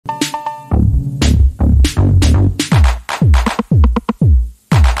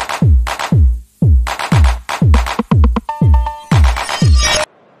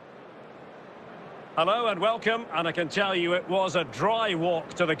welcome, and I can tell you it was a dry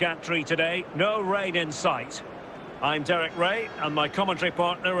walk to the gantry today. No rain in sight. I'm Derek Ray, and my commentary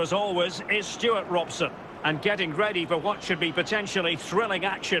partner, as always, is Stuart Robson. And getting ready for what should be potentially thrilling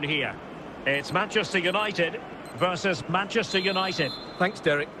action here. It's Manchester United versus Manchester United. Thanks,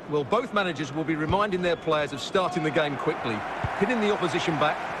 Derek. Well, both managers will be reminding their players of starting the game quickly, hitting the opposition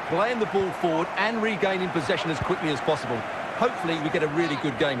back, playing the ball forward and regaining possession as quickly as possible. Hopefully we get a really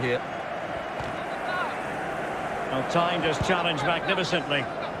good game here. Well, timed his challenge magnificently.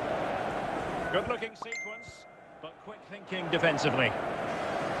 Good-looking sequence, but quick thinking defensively.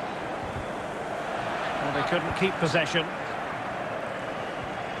 Well, they couldn't keep possession.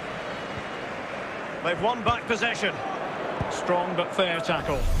 They've won back possession. Strong but fair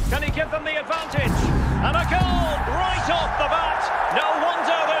tackle. Can he give them the advantage? And a goal right off the bat. No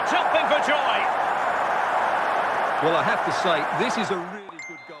wonder they're jumping for joy. Well, I have to say, this is a really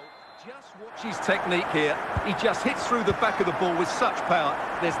good goal. Just watch his technique here. He just hits through the back of the ball with such power.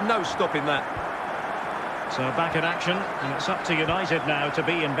 There's no stopping that. So back in action, and it's up to United now to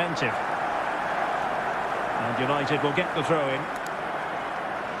be inventive. And United will get the throw in.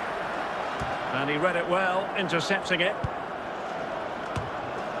 And he read it well, intercepting it.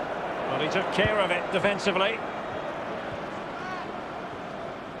 Well, he took care of it defensively.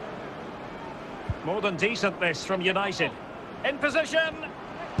 More than decent this from United. In position.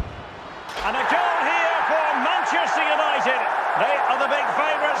 And a goal here for Manchester United. They are the big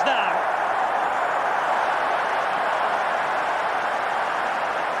favourites now.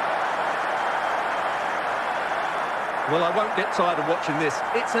 Well, I won't get tired of watching this.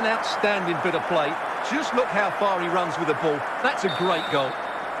 It's an outstanding bit of play. Just look how far he runs with the ball. That's a great goal.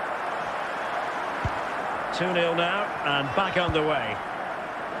 2-0 now, and back underway.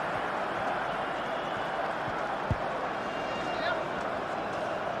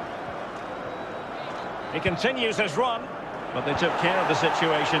 He continues his run, but they took care of the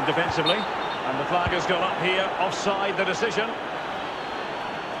situation defensively. And the flag has gone up here, offside the decision.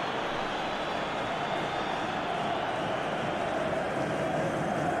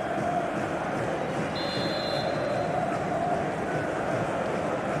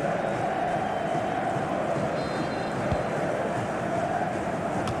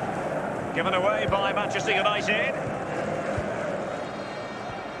 Given away by Manchester United.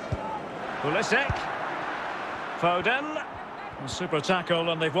 Pulisic. Foden. Super tackle,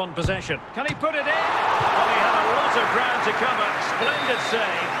 and they've won possession. Can he put it in? Well, he had a lot of ground to cover. Splendid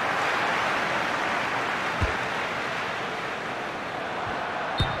save.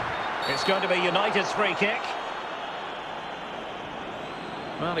 It's going to be United's free kick.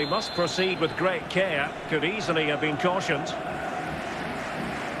 Well, he must proceed with great care. Could easily have been cautioned.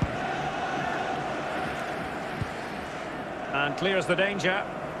 And clears the danger.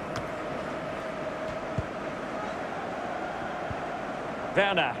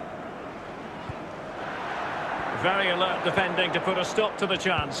 Werner. Very alert defending to put a stop to the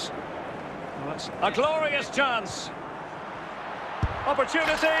chance. Well, that's a glorious chance.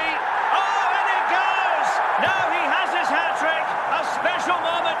 Opportunity. Oh, and it goes! Now he has his hat-trick. A special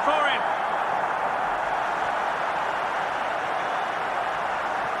moment for him.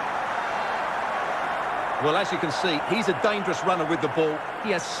 Well, as you can see, he's a dangerous runner with the ball.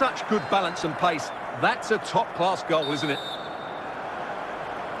 He has such good balance and pace. That's a top-class goal, isn't it?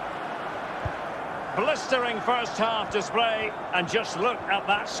 Blistering first-half display, and just look at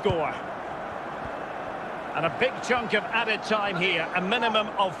that score. And a big chunk of added time here, a minimum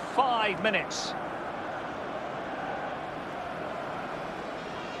of 5 minutes.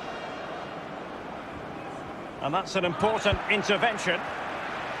 And that's an important intervention.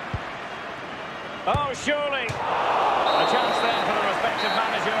 Oh, surely. A chance then for the respective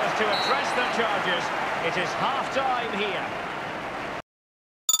managers to address their charges. It is half-time here.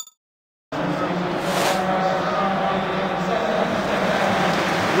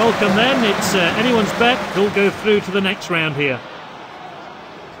 Welcome then, it's anyone's bet. They'll go through to the next round here.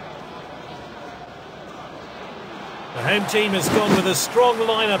 The home team has gone with a strong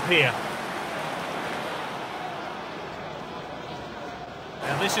lineup here.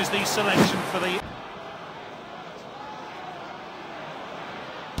 And this is the selection for the...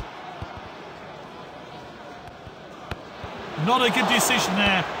 Not a good decision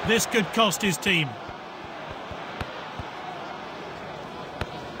there. This could cost his team.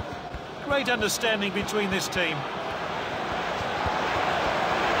 Great understanding between this team.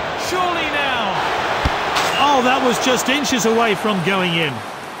 Surely now. Oh, that was just inches away from going in.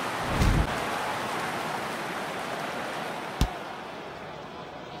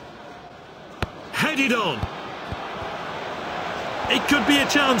 Headed on. It could be a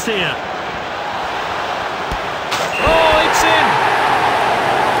chance here. it's in.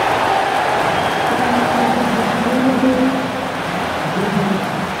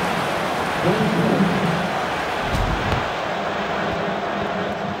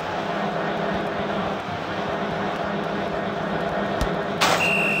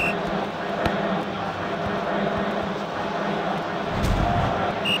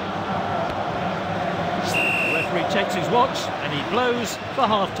 Checks his watch and he blows for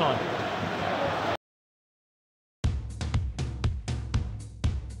half-time.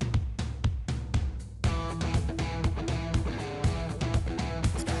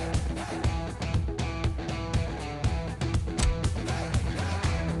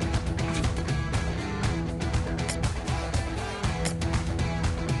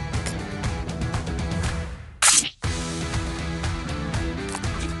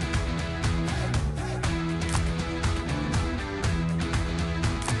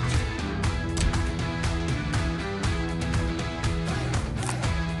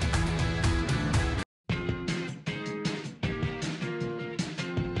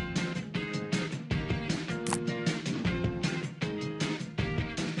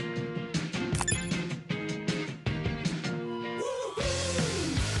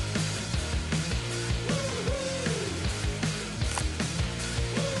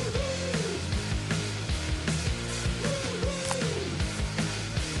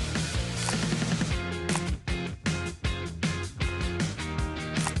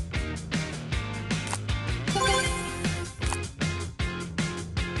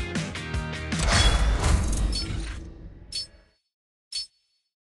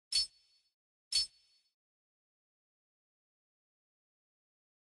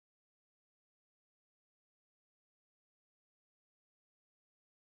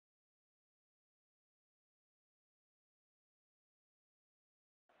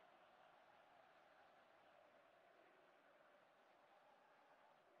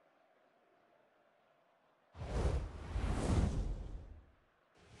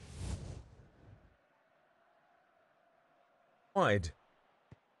 Wide.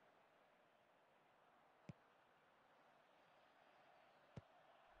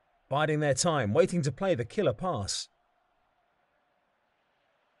 Biding their time, waiting to play the killer pass.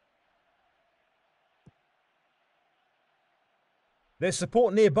 There's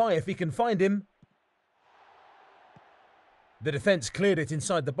support nearby if he can find him. The defence cleared it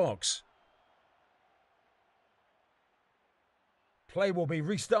inside the box. Play will be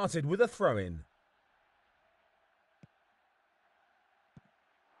restarted with a throw-in.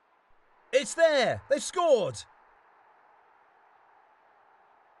 It's there! They've scored!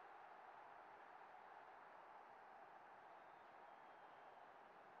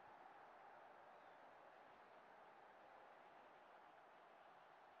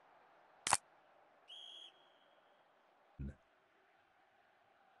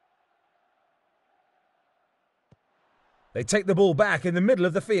 They take the ball back in the middle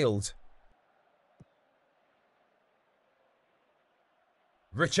of the field.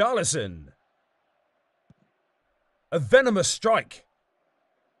 Richarlison. A venomous strike.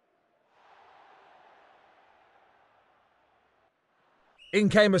 In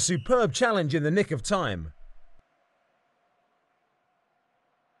came a superb challenge in the nick of time.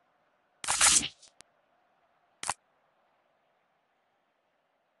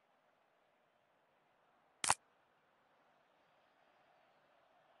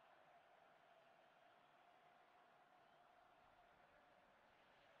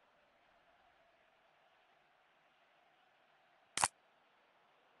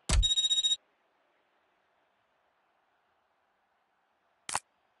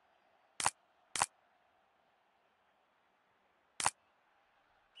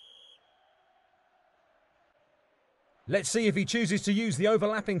 Let's see if he chooses to use the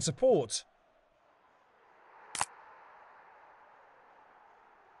overlapping support.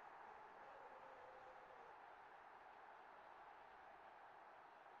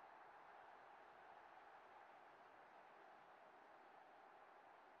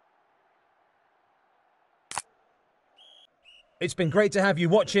 It's been great to have you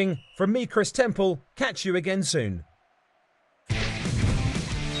watching. From me, Chris Temple, catch you again soon.